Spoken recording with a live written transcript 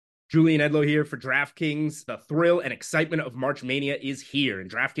Julian Edlow here for DraftKings. The thrill and excitement of March Mania is here,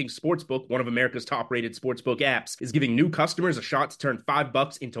 and DraftKings Sportsbook, one of America's top-rated sportsbook apps, is giving new customers a shot to turn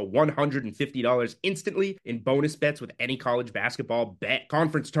 $5 into $150 instantly in bonus bets with any college basketball bet.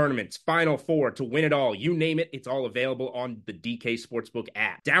 Conference tournaments, Final Four, to win it all, you name it, it's all available on the DK Sportsbook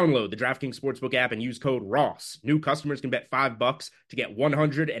app. Download the DraftKings Sportsbook app and use code ROSS. New customers can bet $5 to get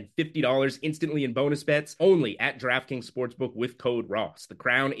 $150 instantly in bonus bets only at DraftKings Sportsbook with code ROSS. The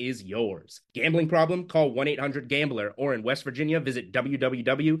crown is yours. Gambling problem? Call 1-800-GAMBLER, or in West Virginia, visit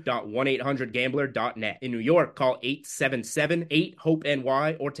www.1800gambler.net. In New York, call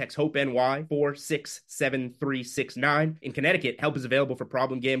 877-8-HOPE-NY or text HOPE-NY 467-369. In Connecticut, help is available for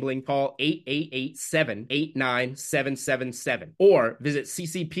problem gambling. Call 888-789-777 or visit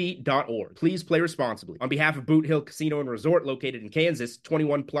ccp.org. Please play responsibly. On behalf of Boot Hill Casino and Resort, located in Kansas,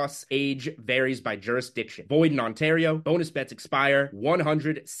 21 plus, age varies by jurisdiction. Void in Ontario. Bonus bets expire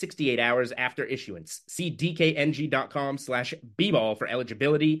 168 hours after issuance. See dkng.com/bball for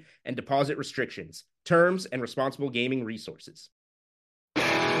eligibility and deposit restrictions, terms, and responsible gaming resources.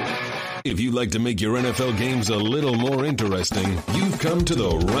 If you'd like to make your NFL games a little more interesting, you've come to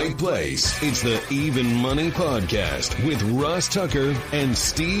the right place. It's the Even Money Podcast with Ross Tucker and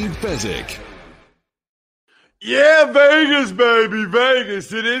Steve Fezzik. Yeah, Vegas, baby,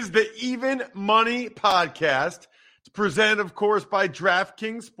 Vegas. It is the Even Money Podcast. It's presented, of course, by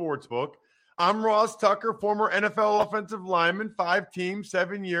DraftKings Sportsbook. I'm Ross Tucker, former NFL offensive lineman, 5 teams,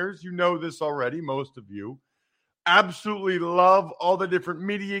 7 years. You know this already, most of you. Absolutely love all the different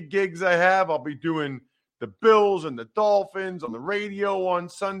media gigs I have. I'll be doing the Bills and the Dolphins on the radio on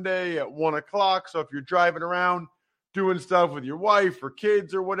Sunday at 1 o'clock. So if you're driving around doing stuff with your wife or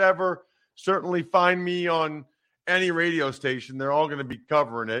kids or whatever, certainly find me on any radio station. They're all going to be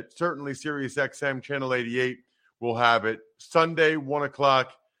covering it. Certainly Sirius XM Channel 88 will have it. Sunday, 1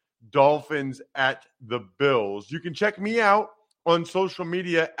 o'clock, Dolphins at the Bills. You can check me out on social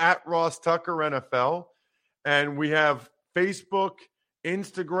media at Ross Tucker NFL. And we have Facebook,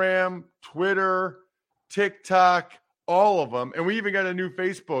 Instagram, Twitter, TikTok, all of them. And we even got a new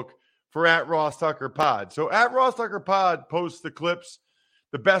Facebook for at Ross Tucker Pod. So at Ross Tucker Pod posts the clips,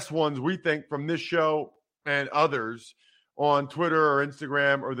 the best ones we think from this show and others on Twitter or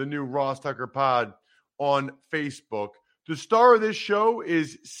Instagram, or the new Ross Tucker Pod on Facebook. The star of this show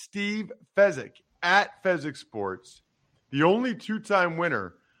is Steve Fezzik at Fezzik Sports, the only 2-time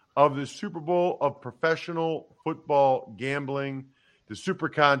winner of the Super Bowl of professional football gambling, the Super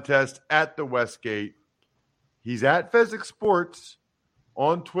Contest at the Westgate. He's at Fezzik Sports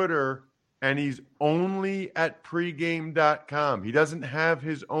on Twitter, and he's only at pregame.com. He doesn't have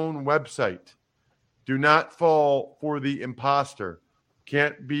his own website. Do not fall for the imposter.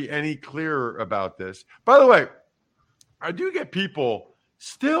 Can't be any clearer about this. By the way, I do get people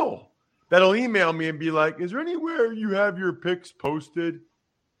still that'll email me and be like, is there anywhere you have your picks posted?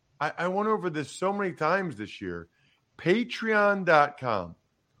 I went over this so many times this year.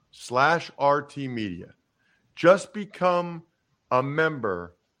 Patreon.com/RTmedia. Just become a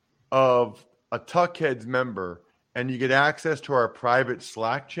member of a Tuckheads member, and you get access to our private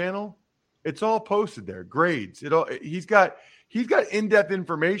Slack channel. It's all posted there. Grades. He's got in-depth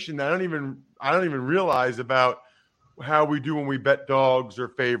information that I don't even realize about how we do when we bet dogs or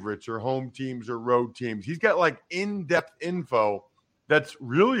favorites or home teams or road teams. He's got like in-depth info that's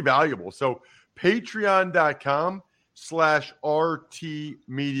really valuable. So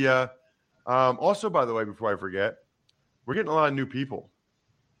patreon.com/RTmedia. Also, by the way, before I forget, we're getting a lot of new people.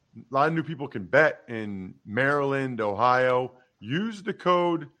 A lot of new people can bet in Maryland, Ohio. Use the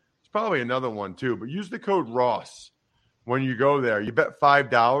code. It's probably another one too, but use the code ROSS when you go there. You bet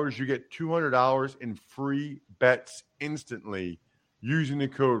 $5, you get $200 in free bets instantly using the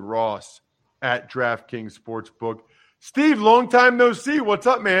code ROSS at DraftKings Sportsbook. Steve, long time no see. What's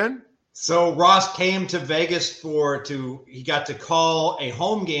up, man? So Ross came to Vegas he got to call a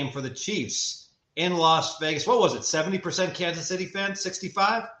home game for the Chiefs in Las Vegas. What was it? 70% Kansas City fans,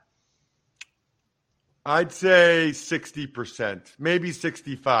 65? I'd say 60%, maybe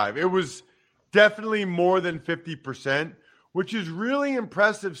 65. It was definitely more than 50%, which is really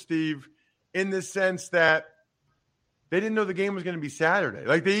impressive, Steve, in the sense that they didn't know the game was going to be Saturday.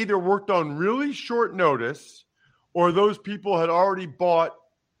 Like, they either worked on really short notice, or those people had already bought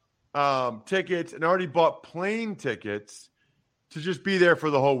tickets and already bought plane tickets to just be there for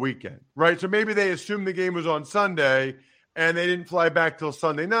the whole weekend, right? So maybe they assumed the game was on Sunday and they didn't fly back till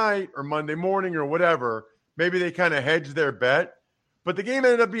Sunday night or Monday morning or whatever. Maybe they kind of hedged their bet. But the game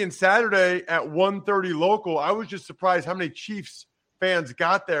ended up being Saturday at 1:30 local. I was just surprised how many Chiefs fans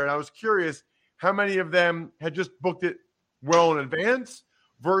got there, and I was curious how many of them had just booked it well in advance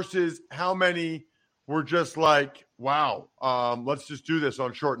versus how many were just like, wow, let's just do this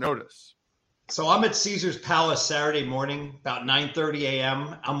on short notice? So I'm at Caesars Palace Saturday morning, about 9:30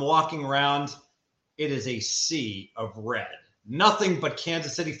 a.m. I'm walking around. It is a sea of red. Nothing but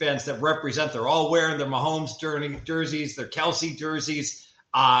Kansas City fans that represent. They're all wearing their Mahomes jerseys, their Kelsey jerseys.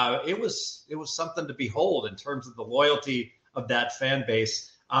 It was something to behold in terms of the loyalty of that fan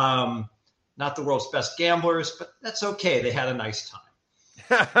base. Not the world's best gamblers, but that's okay. They had a nice time.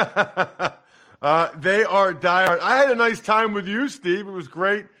 They are diehard. I had a nice time with you, Steve. It was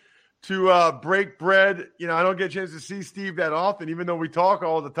great to break bread. You know, I don't get a chance to see Steve that often, even though we talk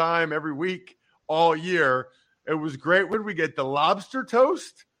all the time, every week, all year. It was great. What did we get? The lobster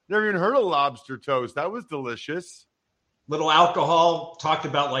toast? Never even heard of lobster toast. That was delicious. Little alcohol. Talked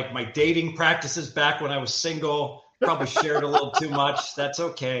about like my dating practices back when I was single. Probably shared a little too much. That's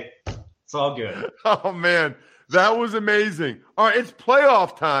okay. It's all good. Oh, man. That was amazing. All right, it's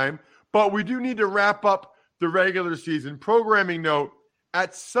playoff time, but we do need to wrap up the regular season. Programming note,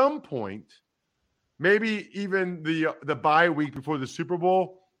 at some point, maybe even the bye week before the Super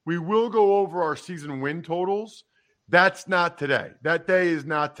Bowl, we will go over our season win totals. That's not today. That day is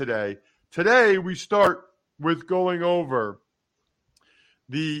not today. Today, we start with going over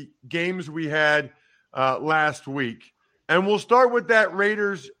the games we had last week. And we'll start with that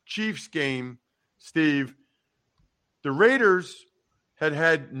Raiders-Chiefs game, Steve. The Raiders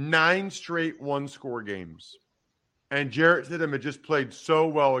had 9 straight one-score games. And Jarrett Stidham had just played so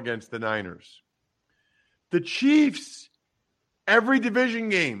well against the Niners. The Chiefs, every division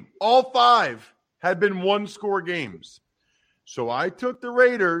game, all 5 had been one-score games. So I took the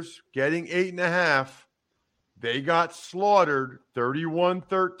Raiders, getting 8.5. They got slaughtered,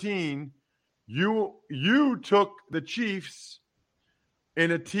 31-13. You took the Chiefs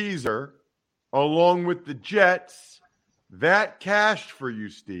in a teaser along with the Jets. That cashed for you,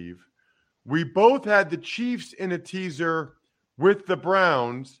 Steve. We both had the Chiefs in a teaser with the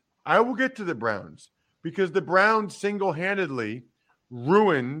Browns. I will get to the Browns because the Browns single-handedly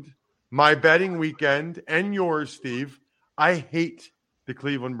ruined my betting weekend and yours, Steve. I hate the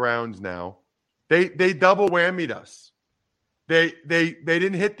Cleveland Browns now. They double whammied us. They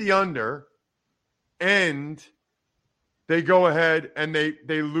didn't hit the under, and they go ahead and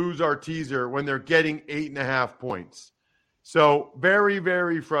they lose our teaser when they're getting 8.5 points. So very,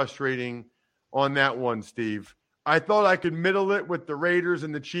 very frustrating on that one, Steve. I thought I could middle it with the Raiders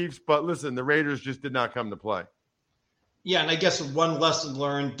and the Chiefs, but listen, the Raiders just did not come to play. Yeah, and I guess one lesson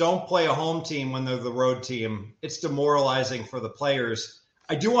learned, don't play a home team when they're the road team. It's demoralizing for the players.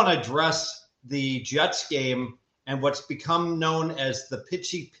 I do want to address the Jets game and what's become known as the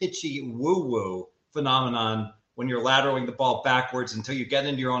pitchy woo-woo phenomenon when you're lateraling the ball backwards until you get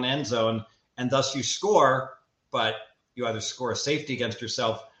into your own end zone, and thus you score, but you either score a safety against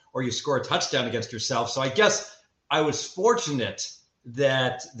yourself or you score a touchdown against yourself. So I guess I was fortunate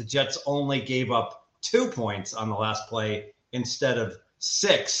that the Jets only gave up 2 points on the last play instead of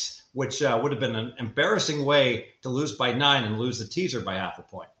 6, which would have been an embarrassing way to lose by 9 and lose the teaser by half a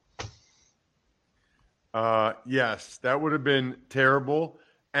point. Yes, that would have been terrible.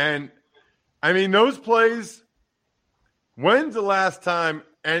 And, I mean, those plays, when's the last time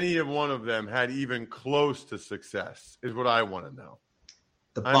any of one of them had even close to success is what I want to know.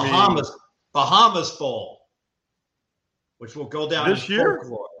 The Bahamas Bowl, which will go down this year.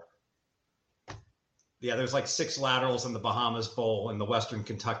 Folklore. Yeah, there's like 6 laterals in the Bahamas Bowl in the Western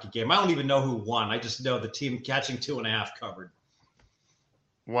Kentucky game. I don't even know who won. I just know the team catching 2.5 covered.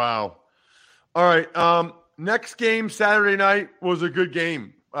 Wow. All right. Next game Saturday night was a good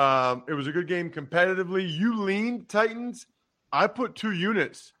game. It was a good game competitively. You leaned Titans. I put 2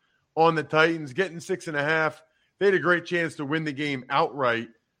 units on the Titans, getting 6.5. They had a great chance to win the game outright.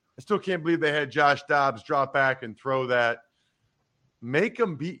 I still can't believe they had Josh Dobbs drop back and throw that. Make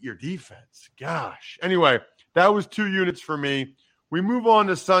them beat your defense. Gosh. Anyway, that was 2 units for me. We move on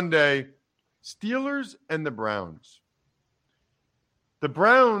to Sunday. Steelers and the Browns. The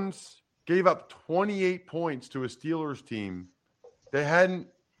Browns gave up 28 points to a Steelers team that hadn't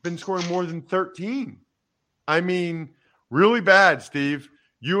been scoring more than 13. I mean, really bad, Steve.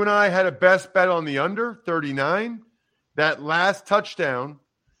 You and I had a best bet on the under, 39. That last touchdown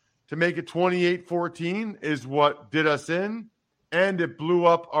to make it 28-14 is what did us in, and it blew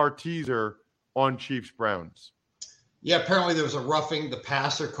up our teaser on Chiefs-Browns. Yeah, apparently there was a roughing the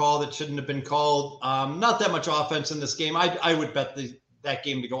passer call that shouldn't have been called. Not that much offense in this game. I would bet that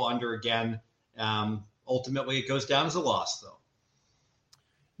game to go under again. Ultimately, it goes down as a loss, though.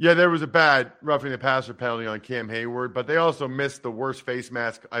 Yeah, there was a bad roughing the passer penalty on Cam Hayward, but they also missed the worst face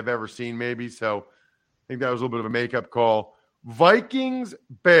mask I've ever seen, maybe. So I think that was a little bit of a makeup call Vikings,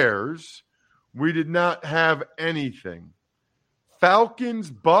 Bears, we did not have anything. Falcons,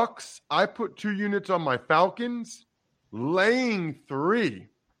 Bucks, I put 2 units on my Falcons, laying 3,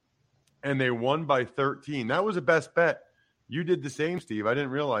 and they won by 13. That was a best bet. You did the same, Steve. I didn't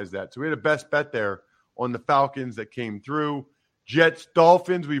realize that. So we had a best bet there on the Falcons that came through. Jets,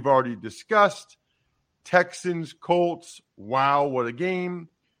 Dolphins, we've already discussed. Texans, Colts, wow, what a game.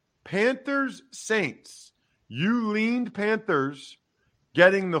 Panthers, Saints. You leaned Panthers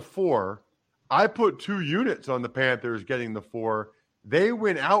getting the 4. I put 2 units on the Panthers getting the 4. They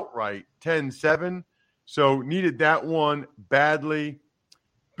win outright 10-7, so needed that one badly.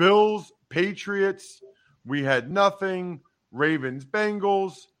 Bills, Patriots, we had nothing. Ravens,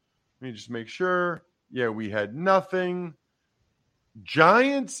 Bengals, let me just make sure. Yeah, we had nothing.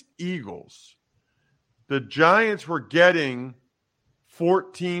 Giants, Eagles. The Giants were getting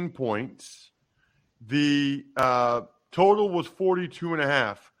 14 points. The total was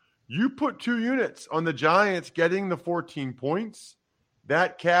 42.5. You put 2 units on the Giants getting the 14 points.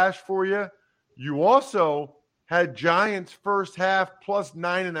 That cash for you. You also had Giants first half plus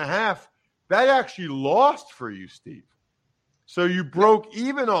 9.5. That actually lost for you, Steve. So you broke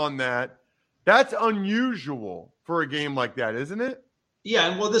even on that. That's unusual for a game like that, isn't it? Yeah,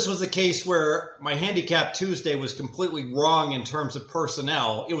 and well, this was a case where my handicap Tuesday was completely wrong in terms of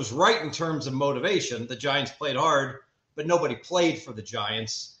personnel. It was right in terms of motivation. The Giants played hard, but nobody played for the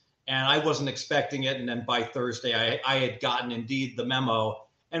Giants. And I wasn't expecting it. And then by Thursday, I had gotten indeed the memo.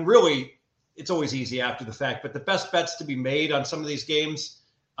 And really, it's always easy after the fact. But the best bets to be made on some of these games,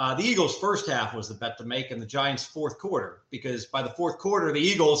 the Eagles' first half was the bet to make, and the Giants' fourth quarter. Because by the fourth quarter, the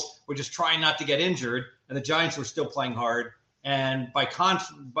Eagles were just trying not to get injured, and the Giants were still playing hard. And by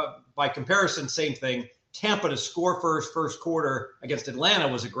comparison, same thing. Tampa to score first quarter against Atlanta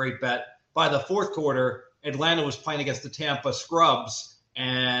was a great bet. By the fourth quarter, Atlanta was playing against the Tampa Scrubs,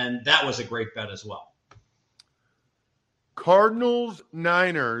 and that was a great bet as well. Cardinals,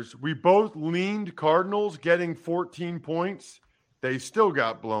 Niners, we both leaned Cardinals getting 14 points. They still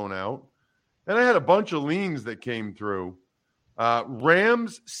got blown out. And I had a bunch of leans that came through.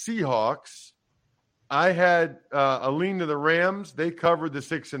 Rams, Seahawks. I had a lean to the Rams. They covered the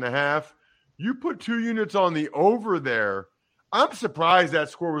 6.5. You put 2 units on the over there. I'm surprised that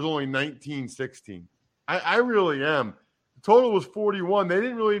score was only 19-16. I really am. The total was 41. They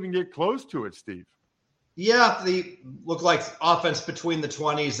didn't really even get close to it, Steve. Yeah, they look like offense between the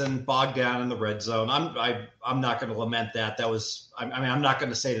 20s and bogged down in the red zone. I'm not going to lament that. That was, I'm not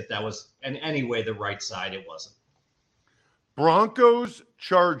going to say that was in any way the right side. It wasn't. Broncos,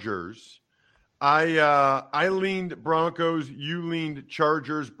 Chargers. I leaned Broncos. You leaned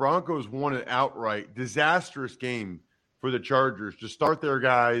Chargers. Broncos won it outright. Disastrous game for the Chargers to start their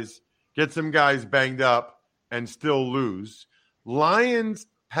guys, get some guys banged up, and still lose. Lions,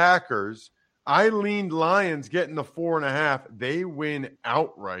 Packers. I leaned Lions getting the 4.5. They win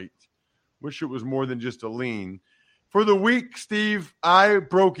outright. Wish it was more than just a lean. For the week, Steve, I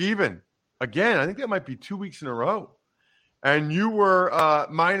broke even. Again, I think that might be 2 weeks in a row. And you were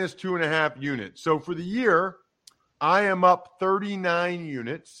minus 2.5 units. So for the year, I am up 39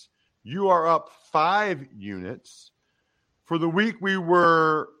 units. You are up 5 units. For the week, we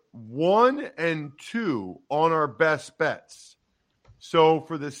were 1 and 2 on our best bets. So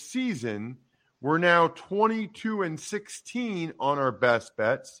for the season, we're now 22 and 16 on our best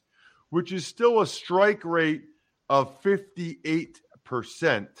bets, which is still a strike rate of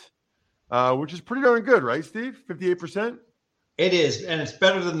 58%, which is pretty darn good, right, Steve? 58%? It is, and it's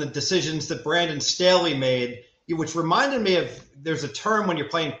better than the decisions that Brandon Staley made, which reminded me of there's a term when you're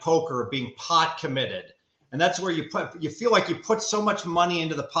playing poker of being pot committed. And that's where you feel like you put so much money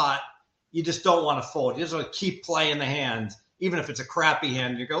into the pot, you just don't want to fold. You just want to keep playing the hand, even if it's a crappy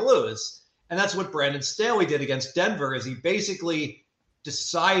hand, you're going to lose. And that's what Brandon Staley did against Denver, is he basically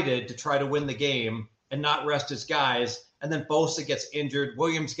decided to try to win the game and not rest his guys. And then Bosa gets injured,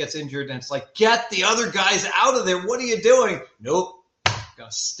 Williams gets injured, and it's like, get the other guys out of there. What are you doing? Nope.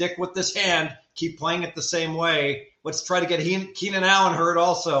 Got to stick with this hand. Keep playing it the same way. Let's try to get Keenan Allen hurt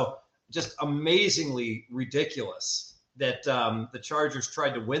also. Just amazingly ridiculous that the Chargers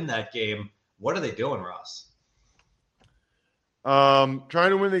tried to win that game. What are they doing, Ross? Trying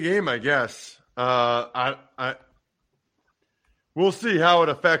to win the game, I guess. We'll see how it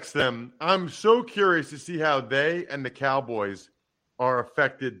affects them. I'm so curious to see how they and the Cowboys are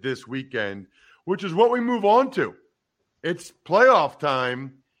affected this weekend, which is what we move on to. It's playoff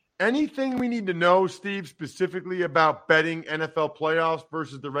time. Anything we need to know, Steve, specifically about betting NFL playoffs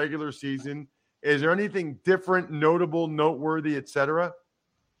versus the regular season? Is there anything different, notable, noteworthy, etc.?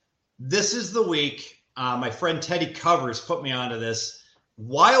 This is the week My friend Teddy Covers put me onto this.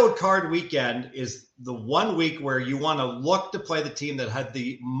 Wild card weekend is the 1 week where you want to look to play the team that had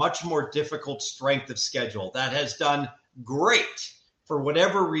the much more difficult strength of schedule. That has done great for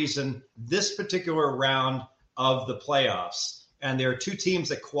whatever reason this particular round of the playoffs. And there are two teams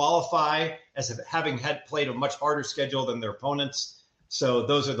that qualify as having had played a much harder schedule than their opponents. So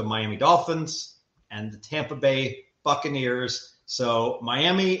those are the Miami Dolphins and the Tampa Bay Buccaneers. So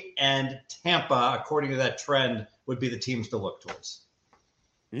Miami and Tampa, according to that trend, would be the teams to look towards.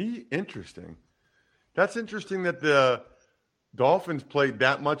 Interesting. That's interesting that the Dolphins played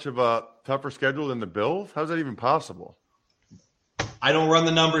that much of a tougher schedule than the Bills. How's that even possible? I don't run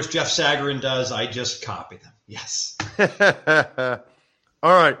the numbers. Jeff Sagarin does. I just copy them. Yes.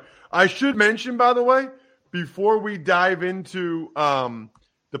 All right. I should mention, by the way, before we dive into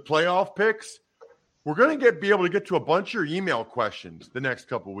the playoff picks, we're going to be able to get to a bunch of your email questions the next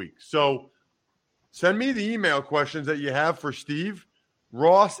couple weeks. So send me the email questions that you have for Steve,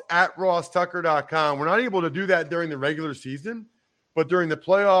 ross@rosstucker.com. We're not able to do that during the regular season, but during the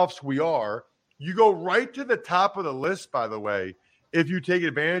playoffs, we are. You go right to the top of the list, by the way, if you take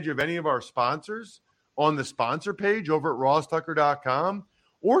advantage of any of our sponsors on the sponsor page over at rosstucker.com,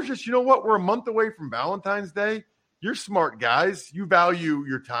 or just, you know what, we're a month away from Valentine's Day. You're smart guys. You value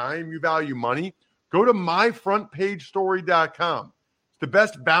your time. You value money. Go to myfrontpagestory.com. It's the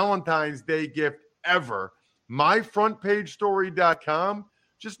best Valentine's Day gift ever. myfrontpagestory.com.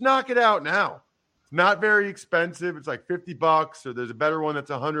 Just knock it out now. It's not very expensive. It's like $50, or there's a better one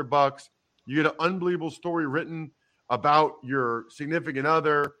that's $100. You get an unbelievable story written about your significant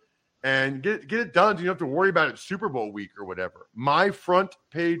other, and get it done so you don't have to worry about it Super Bowl week or whatever.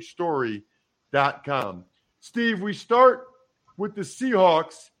 myfrontpagestory.com. Steve, we start with the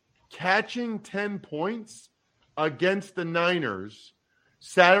Seahawks catching 10 points against the Niners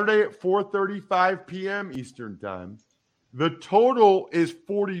Saturday at 4:35 p.m. Eastern time. The total is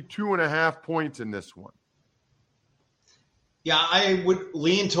 42.5 points in this one. Yeah, I would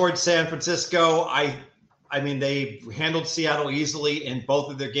lean towards San Francisco. I mean, they handled Seattle easily in both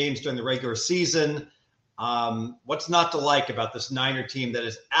of their games during the regular season. What's not to like about this Niner team that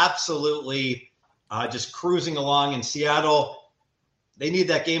is absolutely just cruising along in Seattle? They need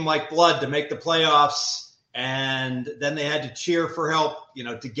that game like blood to make the playoffs, and then they had to cheer for help,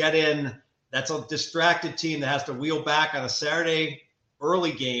 to get in. That's a distracted team that has to wheel back on a Saturday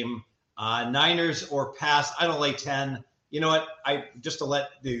early game. Niners or pass. I don't lay 10. You know what? Just to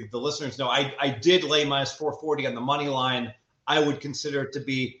let the listeners know, I did lay minus 440 on the money line. I would consider it to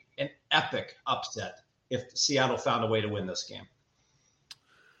be an epic upset if Seattle found a way to win this game.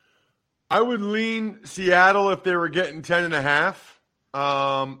 I would lean Seattle if they were getting 10.5.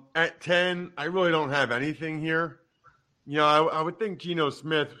 At 10, I really don't have anything here. I would think Geno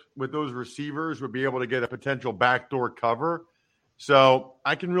Smith with those receivers would be able to get a potential backdoor cover. So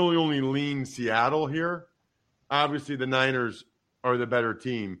I can really only lean Seattle here. Obviously, the Niners are the better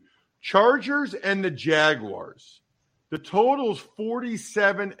team. Chargers and the Jaguars. The total's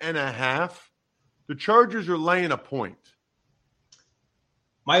 47.5. The Chargers are laying a point.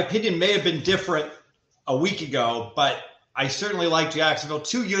 My opinion may have been different a week ago, but I certainly like Jacksonville.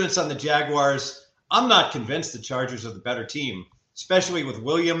 2 units on the Jaguars. I'm not convinced the Chargers are the better team, especially with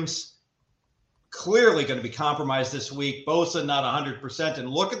Williams clearly going to be compromised this week. Bosa not 100%. And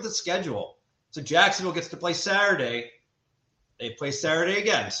look at the schedule. So Jacksonville gets to play Saturday. They play Saturday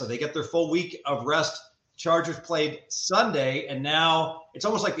again. So they get their full week of rest. Chargers played Sunday. And now it's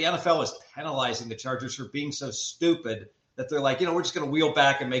almost like the NFL is penalizing the Chargers for being so stupid that they're like, we're just going to wheel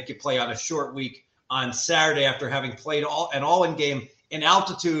back and make you play on a short week on Saturday after having played an all-in game in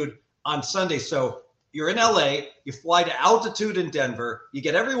altitude on Sunday. So you're in LA, you fly to altitude in Denver, you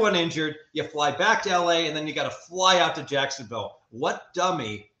get everyone injured, you fly back to LA, and then you got to fly out to Jacksonville. What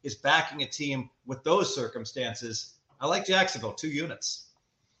dummy is backing a team with those circumstances? I like Jacksonville, 2 units.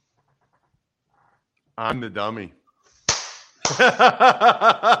 I'm the dummy.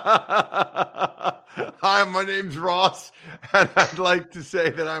 Hi, my name's Ross, and I'd like to say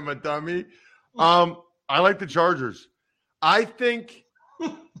that I'm a dummy. I like the Chargers. I think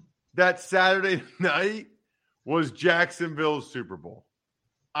that Saturday night was Jacksonville's Super Bowl.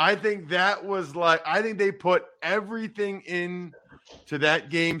 I think that was I think they put everything in to that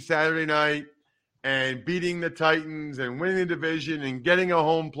game Saturday night, and beating the Titans and winning the division and getting a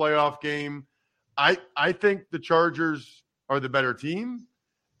home playoff game. I think the Chargers are the better team,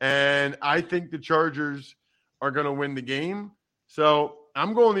 and I think the Chargers are going to win the game. So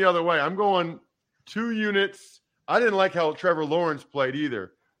I'm going the other way. I'm going 2 units. I didn't like how Trevor Lawrence played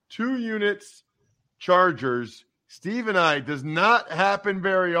either. 2 units, Chargers. Steve and I, does not happen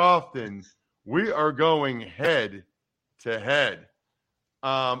very often We are going head to head.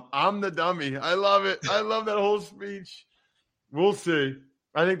 I'm the dummy. I love it. I love that whole speech. We'll see.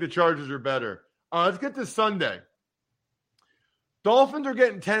 I think the Chargers are better. Let's get to Sunday. Dolphins are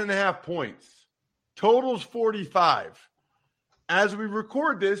getting 10.5 points. Total's 45. As we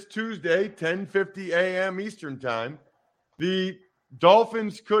record this Tuesday, 10:50 a.m. Eastern time, the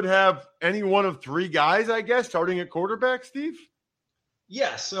Dolphins could have any one of three guys, I guess, starting at quarterback, Steve?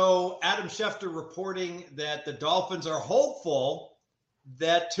 Yeah, so Adam Schefter reporting that the Dolphins are hopeful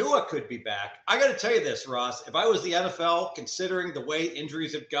that Tua could be back. I got to tell you this, Ross. If I was the NFL, considering the way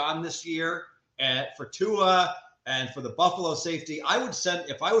injuries have gone this year, and for Tua and for the Buffalo safety, I would send,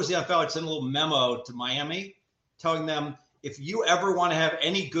 if I was the NFL, I'd send a little memo to Miami telling them, if you ever want to have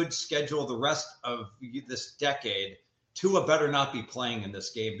any good schedule the rest of this decade, Tua better not be playing in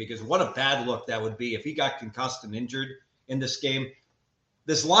this game, because what a bad look that would be if he got concussed and injured in this game.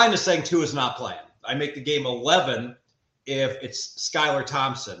 This line is saying Tua's not playing. I make the game 11 if it's Skylar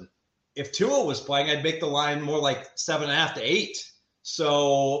Thompson. If Tua was playing, I'd make the line more like 7.5 to 8.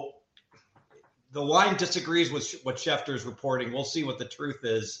 So the line disagrees with what Schefter is reporting. We'll see what the truth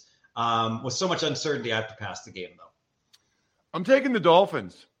is. With so much uncertainty, I have to pass the game, though. I'm taking the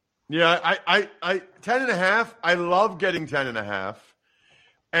Dolphins. Yeah, I 10.5. I love getting 10.5.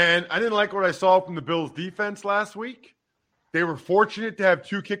 And I didn't like what I saw from the Bills defense last week. They were fortunate to have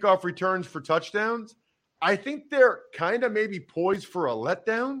 2 kickoff returns for touchdowns. I think they're kind of maybe poised for a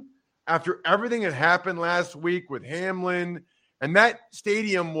letdown after everything that happened last week with Hamlin. And that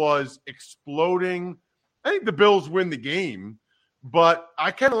stadium was exploding. I think the Bills win the game, but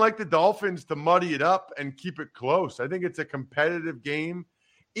I kind of like the Dolphins to muddy it up and keep it close. I think it's a competitive game.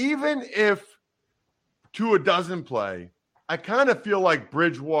 Even if Tua doesn't play, I kind of feel like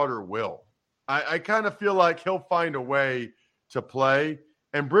Bridgewater will. I kind of feel like he'll find a way to play.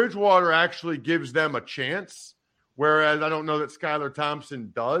 And Bridgewater actually gives them a chance, whereas I don't know that Skylar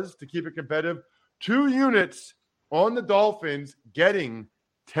Thompson does to keep it competitive. 2 units on the Dolphins getting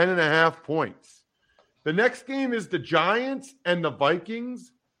 10.5 points. The next game is the Giants and the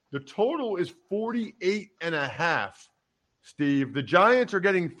Vikings. The total is 48.5. Steve, the Giants are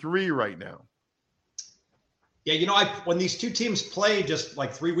getting 3 right now. Yeah, when these two teams played just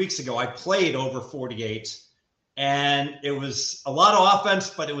like 3 weeks ago, I played over 48, and it was a lot of offense,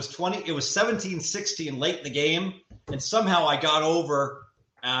 but it was 17-16 late in the game, and somehow I got over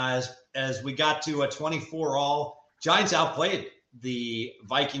as we got to a 24-all. Giants outplayed the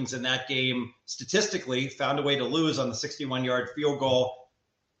Vikings in that game statistically, found a way to lose on the 61-yard field goal.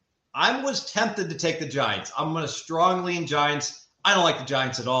 I was tempted to take the Giants. I'm going to strongly lean Giants. I don't like the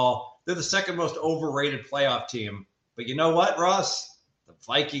Giants at all. They're the second most overrated playoff team. But you know what, Ross? The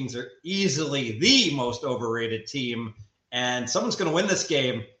Vikings are easily the most overrated team, and someone's going to win this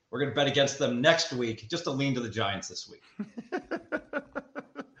game. We're going to bet against them next week, just to lean to the Giants this week.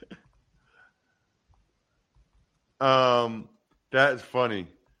 That's funny.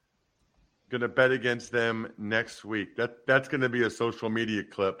 Going to bet against them next week. That's going to be a social media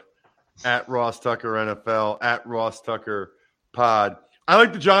clip at Ross Tucker NFL, at Ross Tucker Pod. I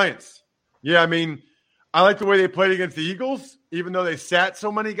like the Giants. Yeah, I mean, I like the way they played against the Eagles, even though they sat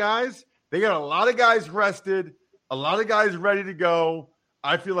so many guys. They got a lot of guys rested, a lot of guys ready to go.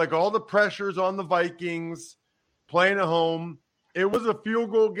 I feel like all the pressure's on the Vikings playing at home. It was a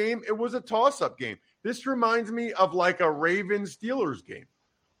field goal game. It was a toss-up game. This reminds me of like a Ravens-Steelers game.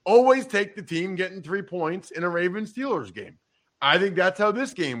 Always take the team getting 3 points in a Ravens-Steelers game. I think that's how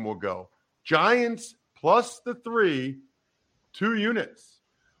this game will go. Giants plus the 3, 2 units.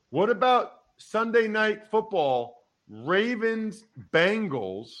 What about Sunday Night Football,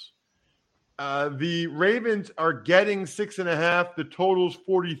 Ravens-Bengals? The Ravens are getting 6.5. The total's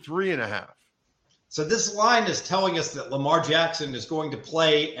 43.5. So this line is telling us that Lamar Jackson is going to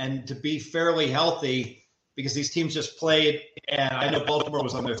play and to be fairly healthy, because these teams just played, and I know Baltimore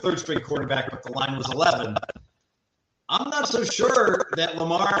was on their 3rd-string quarterback, but the line was 11. I'm not so sure that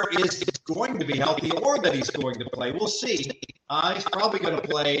Lamar is going to be healthy or that he's going to play. We'll see. He's probably going to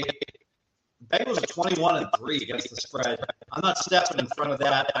play. Bengals are 21-3 against the spread. I'm not stepping in front of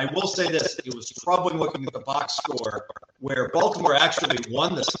that. I will say this. It was troubling looking at the box score where Baltimore actually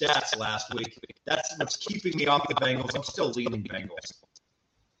won the stats last week. That's what's keeping me off the Bengals. I'm still leaning Bengals.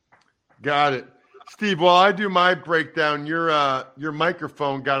 Got it. Steve, while I do my breakdown, your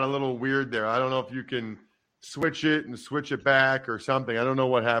microphone got a little weird there. I don't know if you can switch it and switch it back or something. I don't know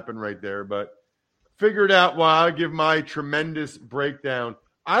what happened right there, but figure it out while I give my tremendous breakdown.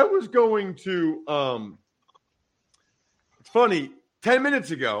 I was going to it's funny, 10 minutes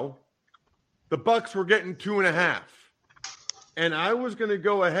ago, the Bucs were getting 2.5. And I was going to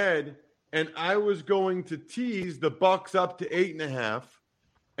go ahead and I was going to tease the Bucs up to 8.5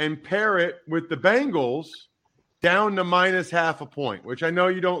 and pair it with the Bengals down to -0.5 point, which I know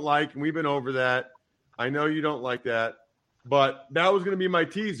you don't like, and we've been over that. I know you don't like that, but that was going to be my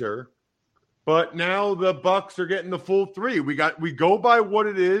teaser. But now the Bucs are getting the full 3. We go by what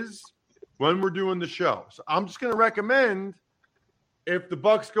it is when we're doing the show. So I'm just going to recommend, if the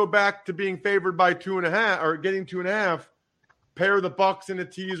Bucs go back to being favored by 2.5 or getting 2.5, pair the Bucs in a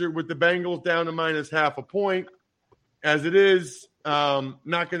teaser with the Bengals down to -0.5 point. As it is,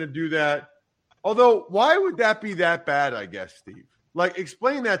 not going to do that. Although, why would that be that bad, I guess, Steve? Like,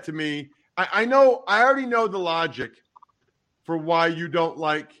 explain that to me. I already know the logic for why you don't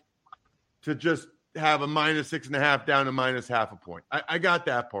like to just have a -6.5 down to -0.5 point. I got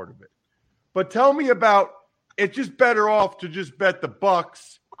that part of it. But tell me about, it's just better off to just bet the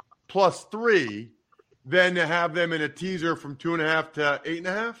Bucs +3 than to have them in a teaser from 2.5 to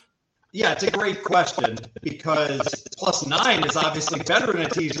 8.5? Yeah, it's a great question, because +9 is obviously better in a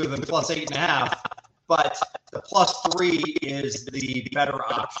teaser than +8.5, but the +3 is the better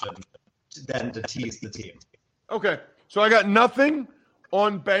option than to tease the team. Okay, so I got nothing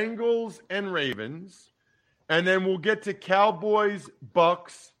on Bengals and Ravens, and then we'll get to Cowboys,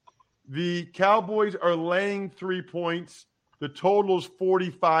 Bucks. The Cowboys are laying 3 points. The total is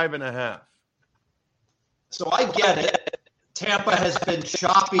 45.5. So I get it. Tampa has been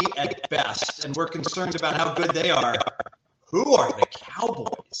choppy at best, and we're concerned about how good they are. Who are the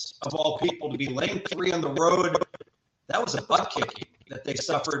Cowboys, of all people, to be laying 3 on the road? That was a butt kicking that they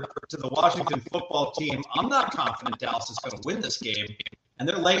suffered to the Washington football team. I'm not confident Dallas is going to win this game. And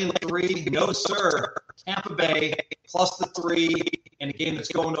they're laying 3. No, sir. Tampa Bay plus the 3 in a game that's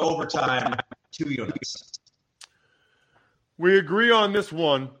going to overtime, 2 units. We agree on this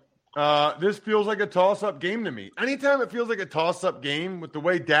one. This feels like a toss-up game to me. Anytime it feels like a toss-up game with the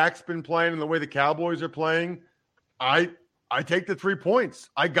way Dak's been playing and the way the Cowboys are playing, I take the 3 points.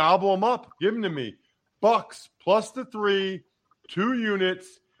 I gobble them up. Give them to me. Bucks plus the 3, 2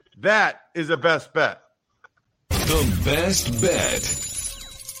 units. That is a best bet. The best bet.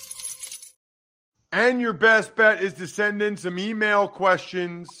 And your best bet is to send in some email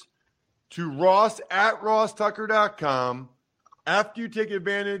questions to ross@rosstucker.com. After you take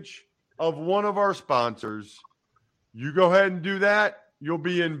advantage of one of our sponsors, you go ahead and do that. You'll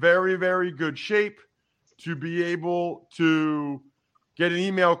be in very, very good shape to be able to get an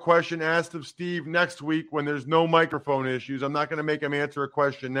email question asked of Steve next week when there's no microphone issues. I'm not going to make him answer a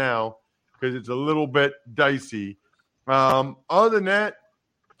question now because it's a little bit dicey. Other than that,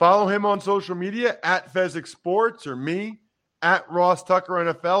 follow him on social media at Fezzik Sports, or me at Ross Tucker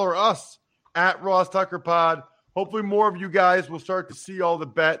NFL, or us at Ross Tucker Pod. Hopefully more of you guys will start to see all the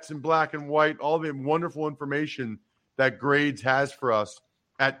bets in black and white, all the wonderful information that Grades has for us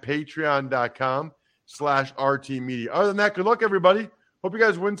at patreon.com/RTmedia. Other than that, good luck, everybody. Hope you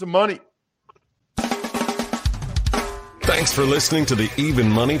guys win some money. Thanks for listening to the Even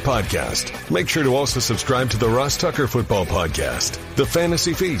Money Podcast. Make sure to also subscribe to the Ross Tucker Football Podcast, The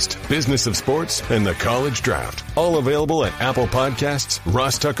Fantasy Feast, Business of Sports, and The College Draft. All available at Apple Podcasts,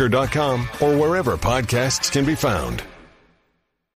 rosstucker.com, or wherever podcasts can be found.